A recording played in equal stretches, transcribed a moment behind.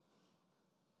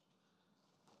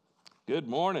Good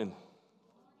morning.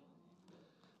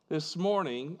 This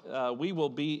morning, we will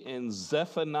be in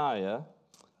Zephaniah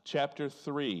chapter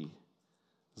 3.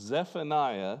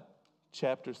 Zephaniah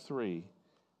chapter 3.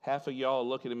 Half of y'all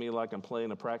looking at me like I'm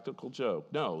playing a practical joke.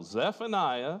 No,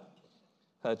 Zephaniah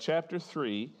chapter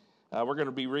 3. We're going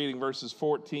to be reading verses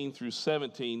 14 through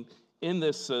 17 in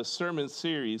this sermon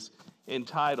series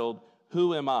entitled,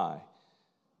 Who Am I?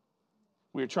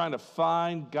 We're trying to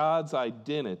find God's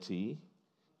identity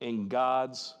in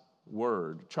God's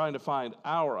Word, trying to find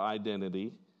our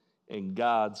identity in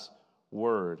God's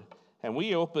Word. And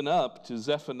we open up to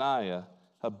Zephaniah,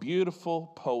 a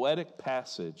beautiful poetic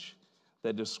passage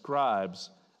that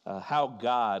describes how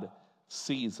God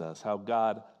sees us, how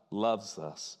God loves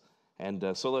us. And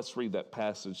so let's read that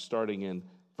passage starting in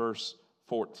verse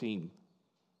 14.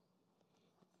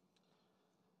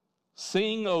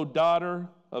 Sing, O daughter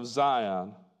of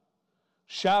Zion.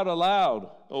 Shout aloud,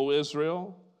 O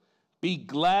Israel. Be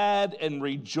glad and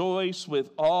rejoice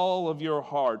with all of your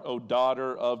heart, O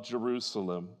daughter of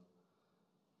Jerusalem.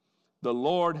 The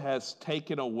Lord has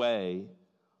taken away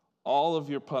all of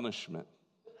your punishment.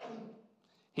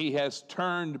 He has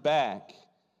turned back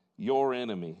your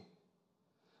enemy.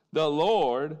 The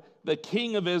Lord, the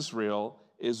King of Israel,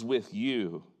 is with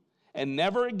you, and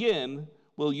never again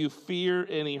will you fear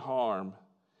any harm.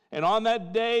 And on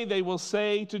that day they will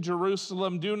say to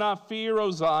Jerusalem, do not fear,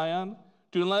 O Zion.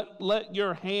 Do not let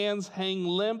your hands hang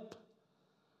limp.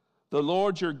 The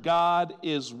Lord your God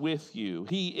is with you.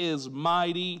 He is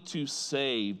mighty to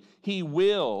save. He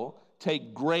will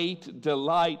take great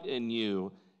delight in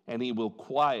you, and he will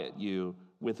quiet you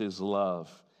with his love.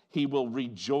 He will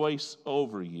rejoice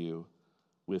over you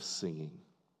with singing.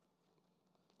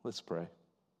 Let's pray.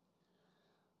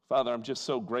 Father, I'm just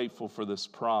so grateful for this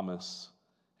promise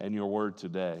and your word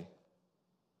today.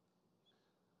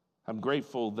 I'm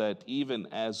grateful that even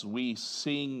as we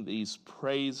sing these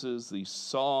praises, these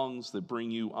songs that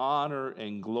bring you honor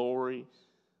and glory,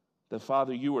 that,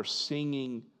 Father, you are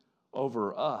singing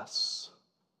over us.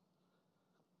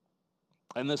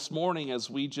 And this morning, as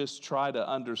we just try to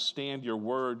understand your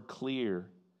word clear,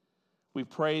 we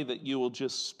pray that you will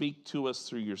just speak to us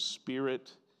through your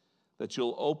Spirit, that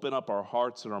you'll open up our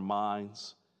hearts and our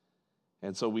minds.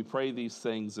 And so we pray these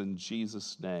things in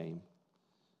Jesus' name.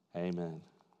 Amen.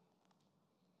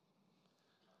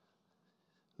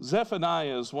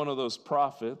 Zephaniah is one of those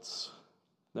prophets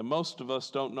that most of us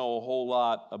don't know a whole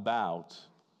lot about.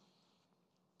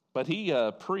 But he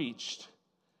preached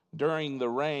during the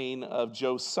reign of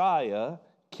Josiah,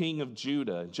 king of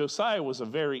Judah. Josiah was a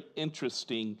very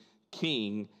interesting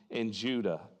king in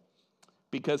Judah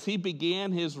because he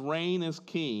began his reign as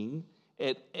king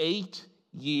at 8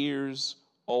 years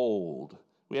old.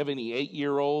 We have any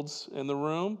 8-year-olds in the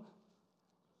room?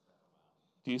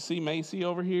 Do you see Macy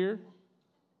over here?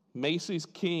 Macy's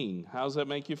king. How does that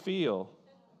make you feel?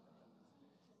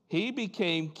 He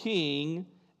became king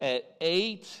at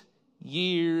 8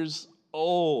 years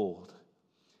old.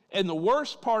 And the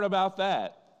worst part about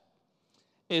that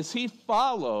is he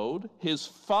followed his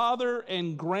father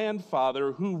and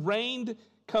grandfather who reigned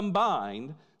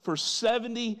combined for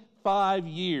 75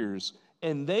 years.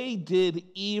 And they did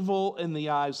evil in the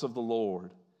eyes of the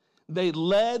Lord. They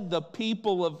led the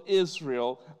people of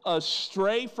Israel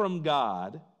astray from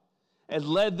God and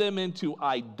led them into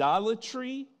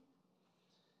idolatry,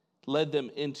 led them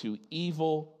into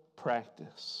evil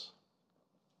practice.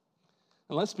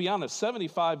 And let's be honest,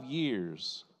 75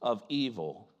 years of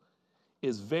evil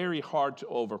is very hard to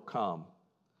overcome.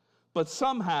 But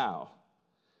somehow,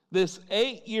 this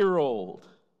 8-year-old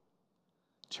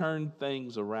turned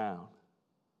things around.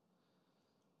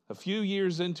 A few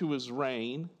years into his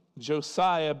reign,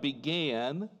 Josiah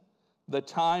began the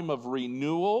time of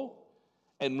renewal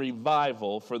and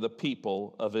revival for the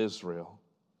people of Israel.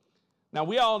 Now,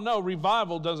 we all know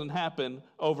revival doesn't happen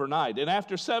overnight. And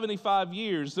after 75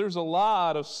 years, there's a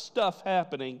lot of stuff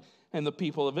happening in the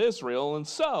people of Israel. And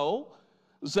so,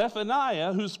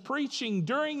 Zephaniah, who's preaching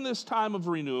during this time of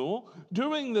renewal,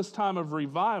 during this time of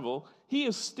revival,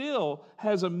 he still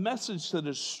has a message that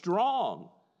is strong,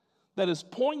 that is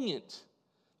poignant,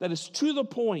 that is to the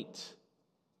point,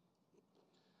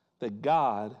 that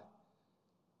God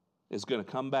is going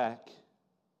to come back,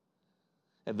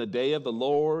 and the day of the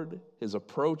Lord is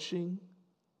approaching,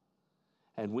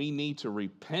 and we need to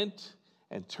repent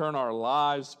and turn our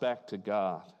lives back to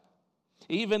God.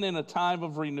 Even in a time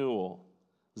of renewal,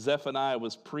 Zephaniah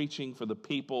was preaching for the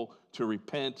people to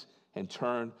repent and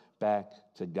turn back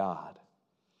to God.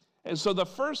 And so the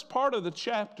first part of the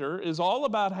chapter is all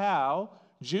about how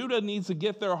Judah needs to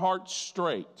get their heart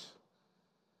straight.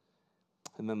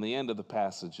 And then the end of the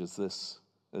passage is this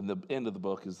And the end of the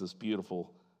book is this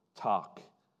beautiful talk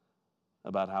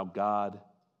about how God,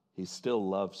 he still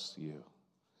loves you.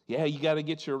 Yeah, you got to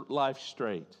get your life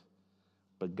straight,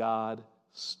 but God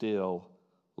still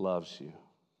loves you.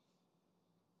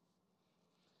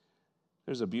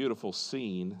 There's a beautiful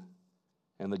scene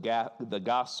in the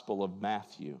Gospel of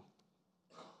Matthew.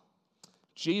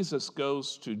 Jesus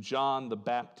goes to John the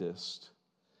Baptist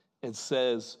and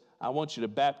says, I want you to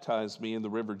baptize me in the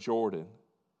River Jordan.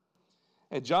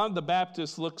 And John the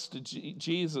Baptist looks to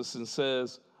Jesus and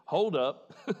says, hold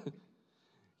up.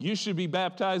 You should be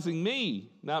baptizing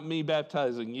me, not me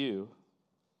baptizing you.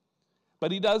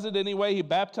 But he does it anyway. He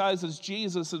baptizes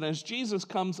Jesus, and as Jesus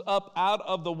comes up out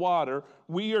of the water,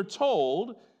 we are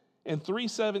told in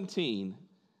 3:17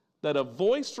 that a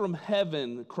voice from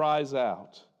heaven cries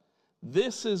out,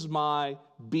 "This is my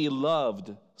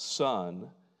beloved Son.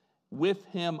 With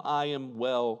him I am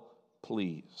well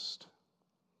pleased."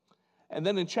 And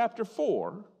then in chapter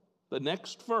 4, the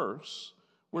next verse,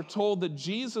 we're told that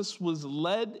Jesus was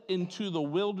led into the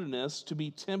wilderness to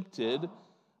be tempted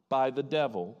by the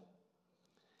devil.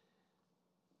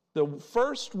 The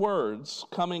first words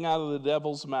coming out of the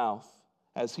devil's mouth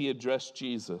as he addressed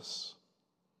Jesus,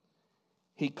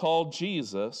 he called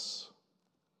Jesus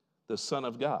the Son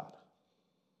of God.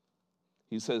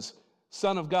 He says,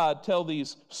 Son of God, tell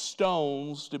these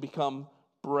stones to become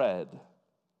bread.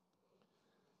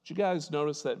 Did you guys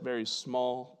notice that very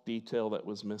small detail that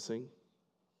was missing?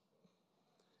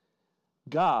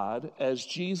 God, as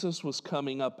Jesus was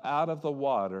coming up out of the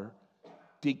water,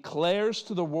 declares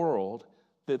to the world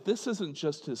that this isn't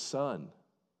just his son.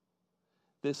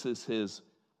 This is his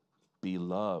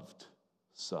beloved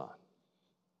Son.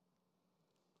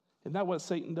 Isn't that what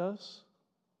Satan does?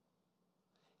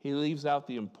 He leaves out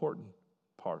the important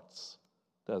parts,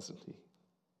 doesn't he?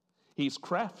 He's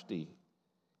crafty,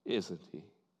 isn't he?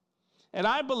 And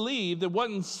I believe that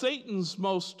when Satan's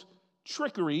most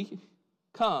trickery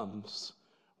comes,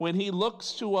 when he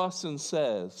looks to us and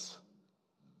says,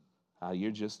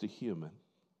 you're just a human.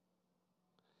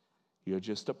 You're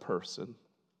just a person.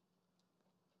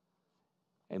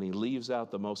 And he leaves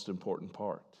out the most important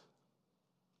part,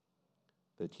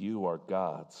 that you are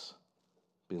God's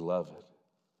beloved.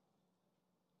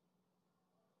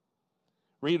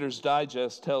 Reader's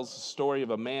Digest tells the story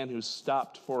of a man who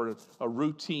stopped for a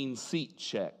routine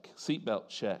seatbelt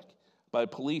check by a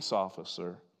police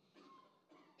officer.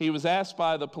 He was asked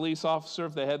by the police officer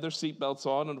if they had their seatbelts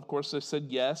on, and of course they said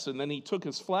yes, and then he took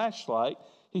his flashlight.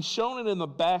 He shone it in the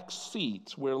back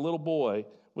seat where a little boy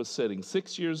was sitting,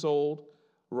 6 years old,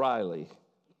 Riley.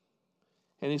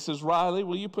 And he says, Riley,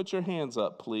 will you put your hands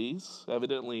up, please?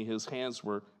 Evidently his hands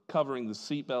were covering the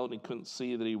seatbelt and he couldn't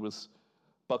see that he was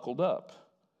buckled up.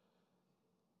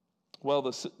 Well,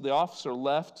 the officer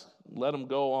left, let him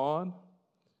go on.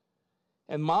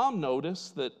 And Mom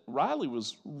noticed that Riley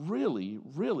was really,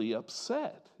 really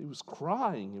upset. He was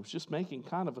crying. He was just making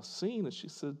kind of a scene. And she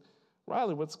said,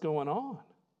 Riley, what's going on?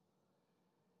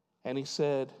 And he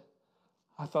said,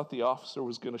 I thought the officer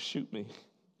was going to shoot me.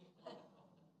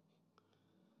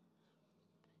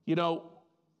 You know,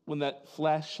 when that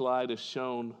flashlight is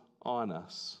shown on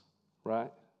us,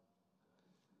 right?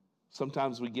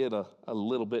 Sometimes we get a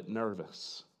little bit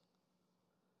nervous.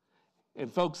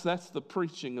 And folks, that's the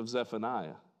preaching of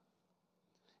Zephaniah.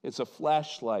 It's a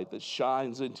flashlight that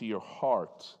shines into your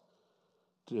heart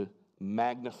to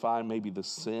magnify maybe the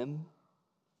sin,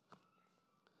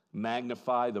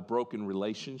 magnify the broken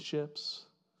relationships,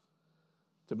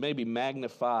 to maybe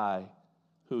magnify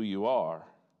who you are.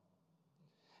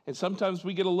 And sometimes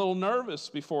we get a little nervous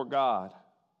before God,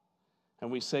 and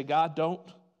we say, God,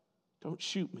 don't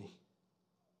shoot me.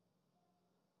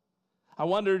 I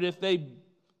wondered if they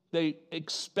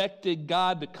expected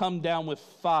God to come down with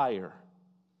fire.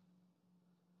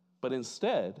 But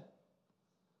instead,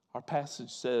 our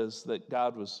passage says that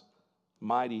God was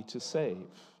mighty to save.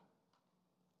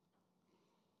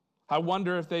 I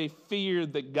wonder if they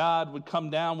feared that God would come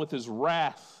down with his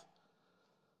wrath.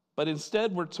 But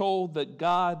instead, we're told that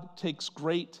God takes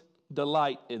great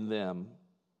delight in them.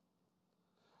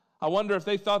 I wonder if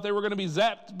they thought they were going to be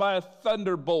zapped by a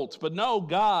thunderbolt. But no,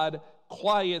 God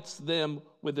quiets them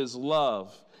with his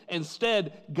love.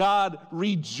 Instead, God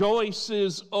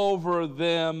rejoices over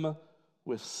them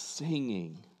with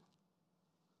singing.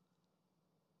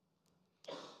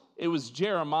 It was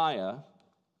Jeremiah,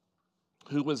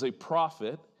 who was a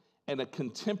prophet and a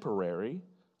contemporary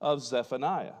of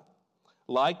Zephaniah.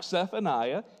 Like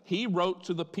Zephaniah, he wrote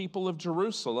to the people of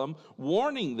Jerusalem,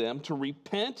 warning them to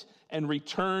repent and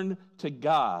return to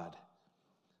God.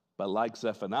 But like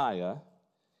Zephaniah,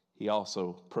 he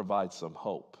also provides some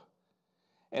hope.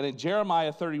 And in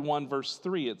Jeremiah 31, verse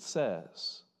 3, it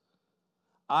says,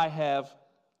 I have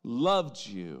loved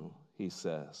you, he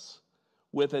says,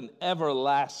 with an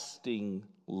everlasting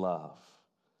love.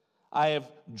 I have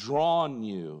drawn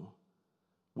you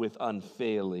with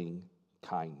unfailing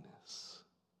kindness.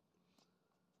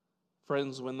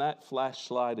 Friends, when that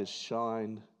flashlight is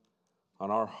shined on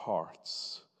our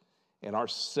hearts and our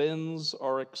sins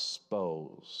are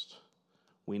exposed,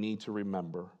 we need to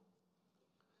remember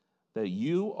that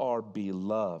you are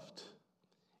beloved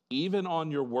even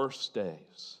on your worst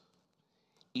days,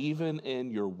 even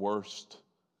in your worst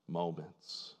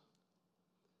moments.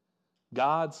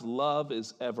 God's love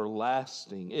is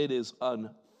everlasting. It is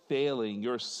unfailing.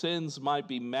 Your sins might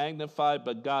be magnified,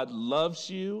 but God loves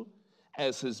you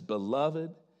as his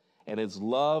beloved, and his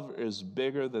love is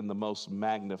bigger than the most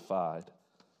magnified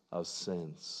of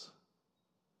sins.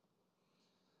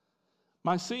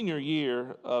 My senior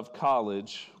year of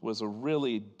college was a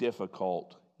really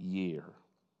difficult year.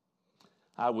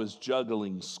 I was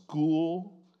juggling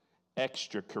school,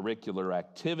 extracurricular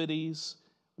activities,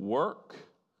 work.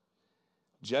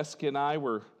 Jessica and I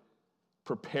were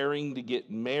preparing to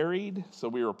get married, so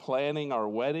we were planning our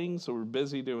wedding, so we were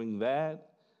busy doing that.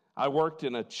 I worked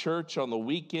in a church on the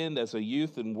weekend as a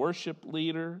youth and worship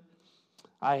leader.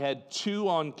 I had 2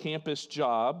 on-campus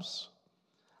jobs.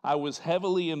 I was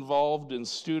heavily involved in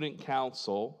student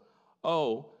council.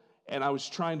 And I was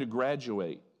trying to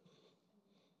graduate.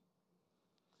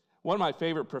 One of my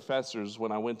favorite professors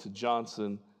when I went to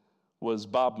Johnson was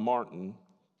Bob Martin.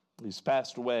 He's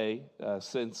passed away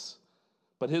since,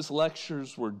 but his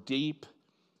lectures were deep.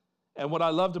 And what I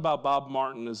loved about Bob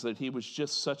Martin is that he was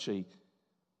just such a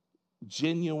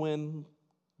genuine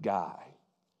guy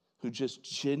who just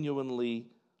genuinely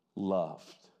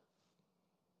loved.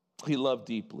 He loved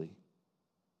deeply.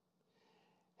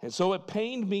 And so it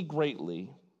pained me greatly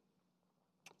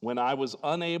when I was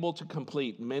unable to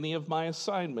complete many of my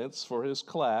assignments for his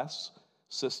class,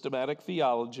 Systematic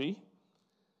Theology,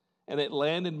 and it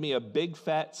landed me a big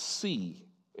fat C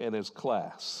in his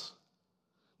class.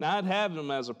 Now, I'd had him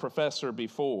as a professor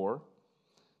before.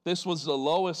 This was the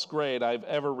lowest grade I've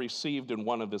ever received in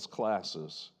one of his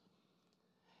classes.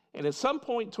 And at some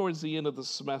point towards the end of the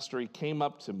semester, he came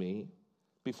up to me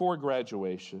before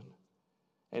graduation,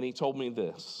 and he told me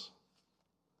this,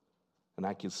 and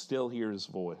I can still hear his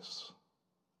voice.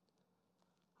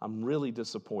 I'm really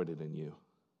disappointed in you.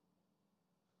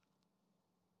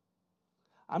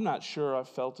 I'm not sure I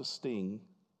felt a sting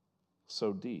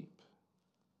so deep.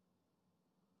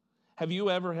 Have you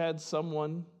ever had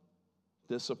someone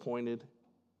disappointed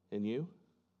in you?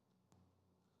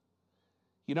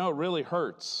 You know, it really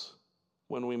hurts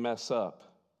when we mess up.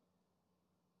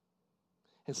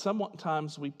 And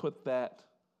sometimes we put that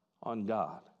on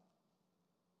God.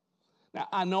 Now,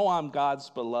 I know I'm God's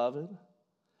beloved,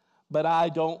 but I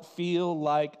don't feel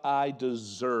like I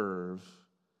deserve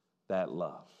that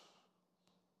love.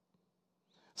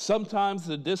 Sometimes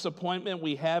the disappointment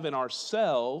we have in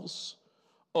ourselves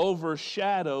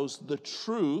overshadows the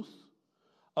truth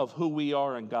of who we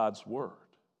are in God's Word.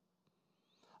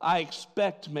 I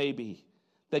expect maybe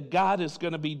that God is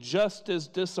going to be just as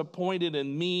disappointed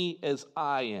in me as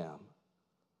I am.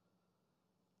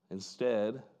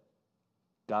 Instead,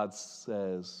 God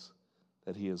says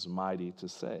that he is mighty to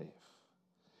save.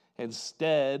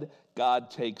 Instead, God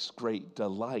takes great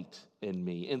delight in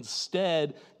me.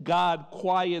 Instead, God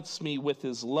quiets me with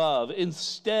his love.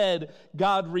 Instead,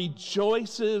 God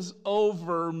rejoices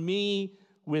over me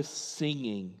with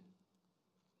singing.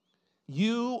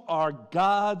 You are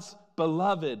God's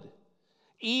beloved,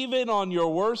 even on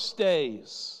your worst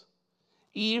days,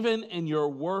 even in your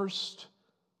worst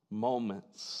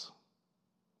moments.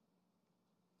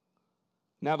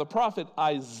 Now, the prophet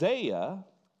Isaiah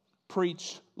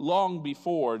preached long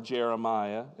before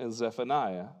Jeremiah and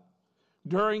Zephaniah,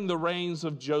 during the reigns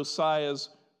of Josiah's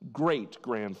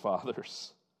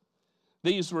great-grandfathers.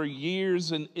 These were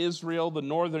years in Israel, the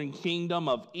northern kingdom,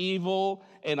 of evil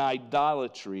and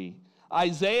idolatry.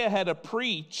 Isaiah had to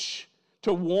preach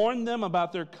to warn them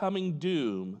about their coming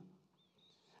doom.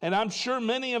 And I'm sure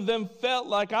many of them felt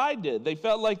like I did. They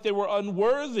felt like they were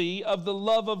unworthy of the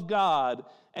love of God.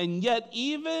 And yet,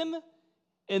 even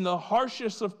in the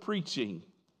harshest of preaching,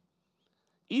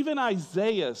 even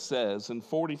Isaiah says in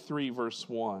 43 verse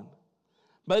 1,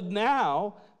 "But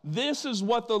now, this is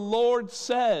what the Lord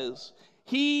says.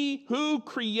 He who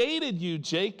created you,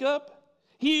 Jacob,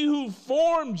 he who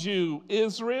formed you,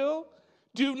 Israel,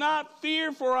 do not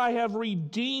fear, for I have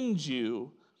redeemed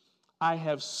you. I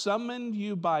have summoned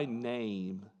you by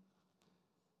name.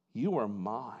 You are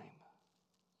mine."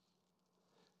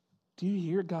 Do you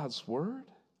hear God's word?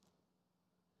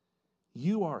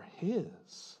 You are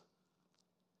his.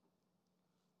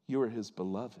 You are his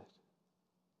beloved.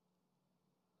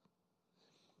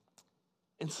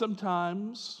 And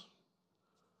sometimes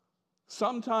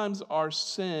our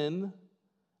sin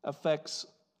affects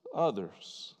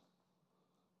others,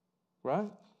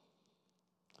 right?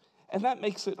 And that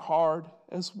makes it hard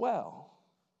as well.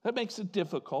 That makes it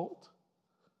difficult.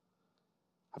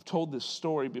 I've told this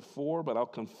story before, but I'll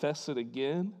confess it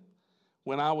again.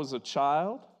 When I was a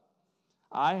child,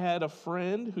 I had a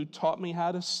friend who taught me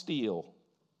how to steal.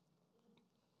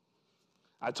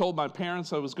 I told my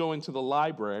parents I was going to the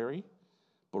library,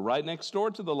 but right next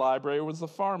door to the library was the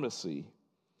pharmacy.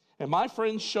 And my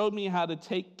friend showed me how to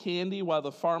take candy while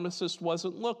the pharmacist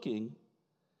wasn't looking.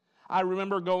 I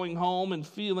remember going home and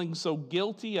feeling so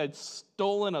guilty. I'd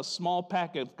stolen a small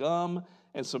pack of gum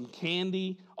and some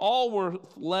candy, all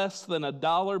worth less than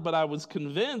 $1, but I was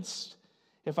convinced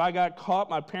if I got caught,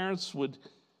 my parents would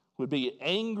be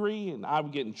angry and I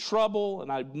would get in trouble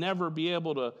and I'd never be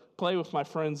able to play with my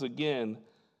friends again.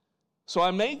 So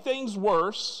I made things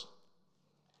worse,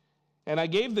 and I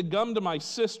gave the gum to my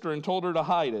sister and told her to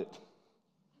hide it.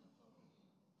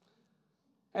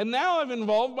 And now I've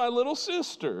involved my little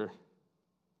sister.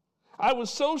 I was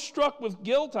so struck with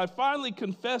guilt, I finally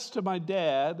confessed to my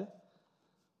dad.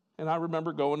 And I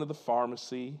remember going to the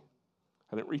pharmacy.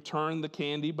 I didn't return the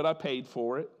candy, but I paid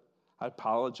for it. I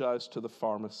apologized to the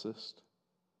pharmacist.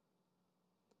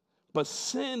 But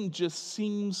sin just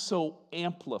seems so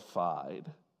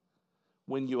amplified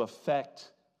when you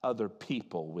affect other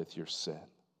people with your sin,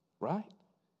 right?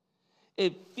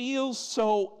 It feels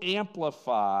so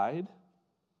amplified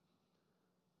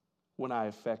when I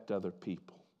affect other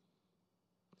people.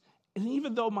 And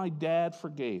even though my dad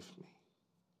forgave me,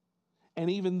 and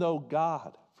even though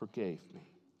God forgave me,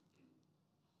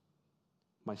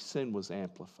 my sin was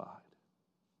amplified.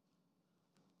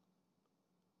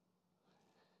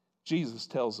 Jesus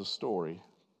tells a story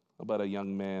about a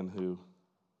young man who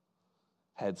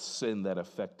had sin that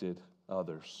affected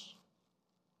others.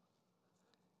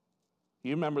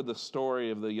 You remember the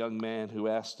story of the young man who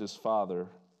asked his father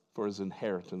for his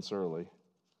inheritance early.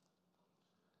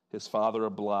 His father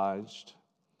obliged.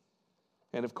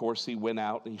 And of course, he went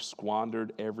out and he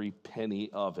squandered every penny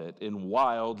of it in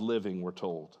wild living, we're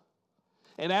told.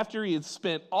 And after he had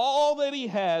spent all that he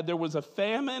had, there was a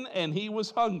famine and he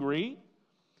was hungry.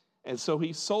 And so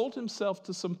he sold himself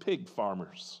to some pig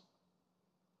farmers.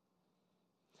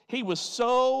 He was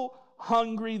so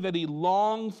hungry that he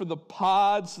longed for the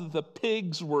pods that the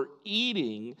pigs were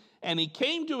eating. And he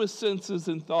came to his senses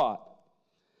and thought,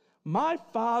 my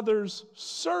father's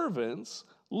servants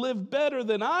live better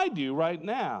than I do right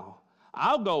now.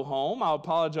 I'll go home, I'll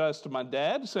apologize to my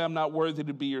dad, say I'm not worthy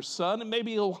to be your son, and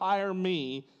maybe he'll hire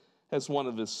me as one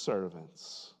of his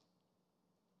servants.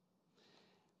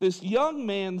 This young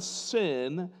man's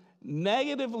sin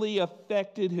negatively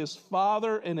affected his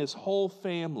father and his whole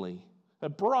family.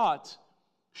 It brought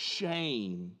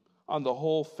shame on the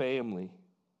whole family.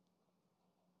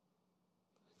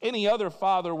 Any other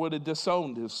father would have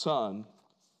disowned his son,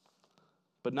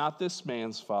 but not this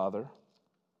man's father.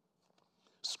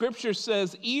 Scripture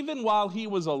says, even while he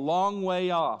was a long way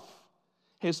off,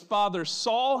 his father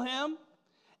saw him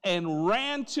and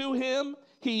ran to him.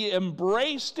 He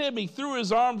embraced him. He threw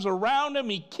his arms around him.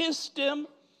 He kissed him.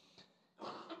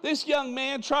 This young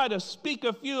man tried to speak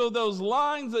a few of those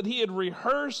lines that he had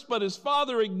rehearsed, but his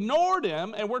father ignored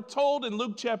him. And we're told in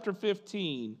Luke chapter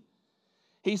 15,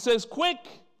 he says, quick,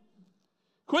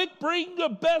 bring the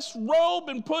best robe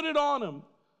and put it on him.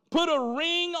 Put a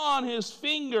ring on his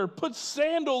finger. Put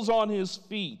sandals on his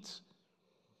feet.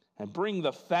 And bring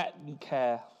the fattened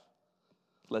calf.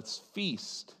 Let's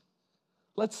feast.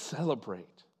 Let's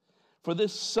celebrate. For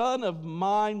this son of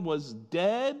mine was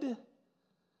dead,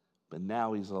 but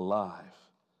now he's alive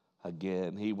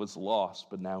again. He was lost,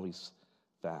 but now he's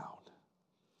found.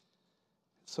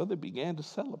 So they began to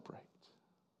celebrate.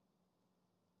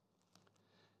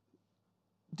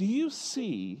 Do you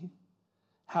see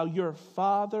how your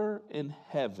Father in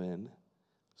heaven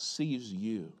sees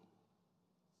you?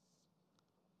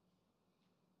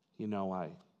 You know, I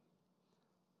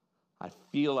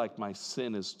feel like my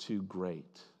sin is too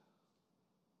great.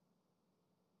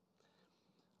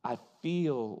 I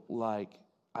feel like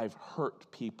I've hurt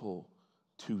people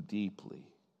too deeply.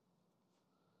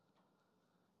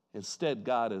 Instead,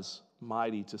 God is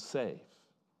mighty to save.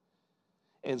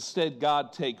 Instead,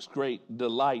 God takes great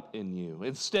delight in you.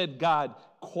 Instead, God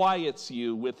quiets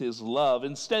you with his love.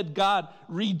 Instead, God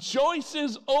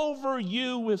rejoices over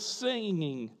you with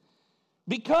singing,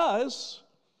 because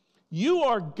you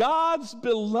are God's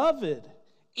beloved,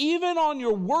 even on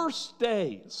your worst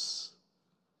days.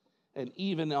 And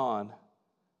even on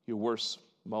your worst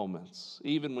moments,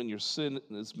 even when your sin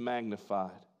is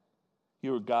magnified,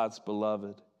 you are God's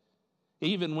beloved.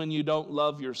 Even when you don't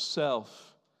love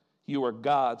yourself, you are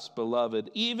God's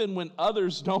beloved. Even when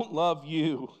others don't love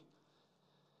you,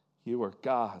 you are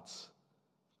God's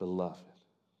beloved.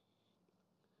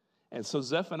 And so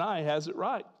Zephaniah has it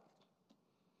right.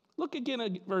 Look again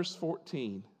at verse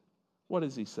 14. What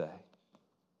does he say?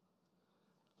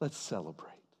 Let's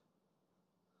celebrate.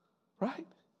 Right?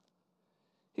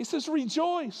 He says,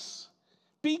 rejoice,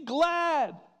 be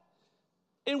glad,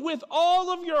 and with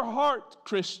all of your heart,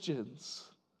 Christians,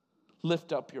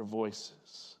 lift up your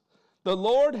voices. The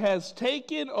Lord has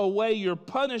taken away your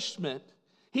punishment.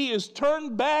 He has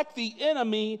turned back the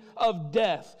enemy of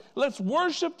death. Let's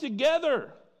worship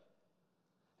together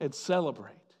and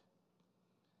celebrate,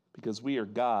 because we are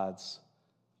God's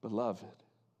beloved.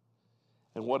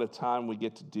 And what a time we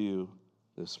get to do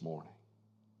this morning.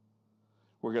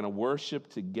 We're going to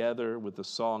worship together with the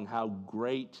song, How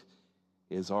Great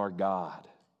is Our God.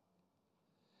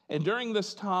 And during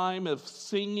this time of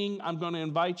singing, I'm going to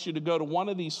invite you to go to one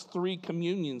of these 3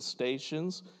 communion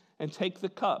stations and take the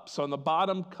cups. On the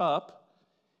bottom cup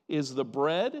is the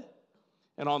bread,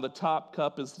 and on the top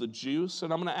cup is the juice.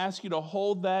 And I'm going to ask you to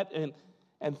hold that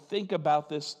and think about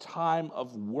this time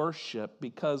of worship,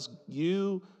 because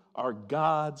you are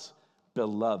God's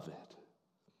beloved.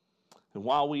 And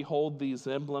while we hold these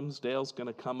emblems, Dale's going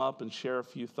to come up and share a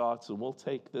few thoughts, and we'll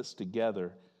take this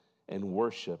together and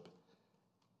worship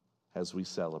as we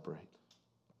celebrate.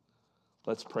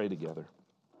 Let's pray together.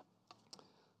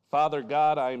 Father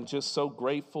God, I am just so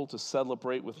grateful to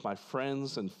celebrate with my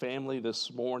friends and family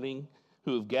this morning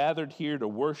who have gathered here to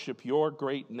worship your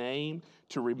great name,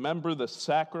 to remember the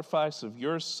sacrifice of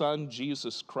your Son,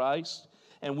 Jesus Christ,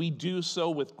 and we do so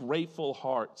with grateful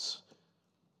hearts.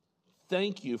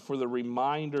 Thank you for the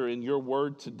reminder in your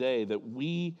word today that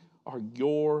we are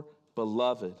your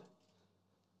beloved.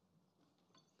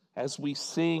 As we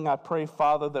sing, I pray,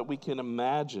 Father, that we can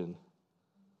imagine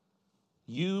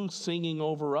you singing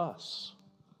over us.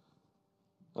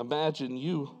 Imagine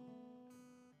you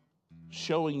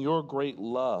showing your great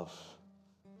love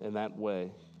in that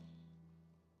way.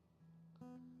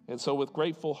 And so with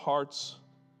grateful hearts,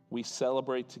 we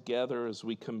celebrate together as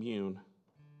we commune,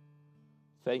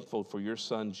 thankful for your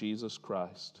Son, Jesus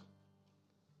Christ.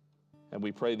 And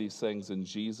we pray these things in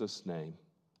Jesus' name.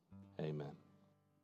 Amen.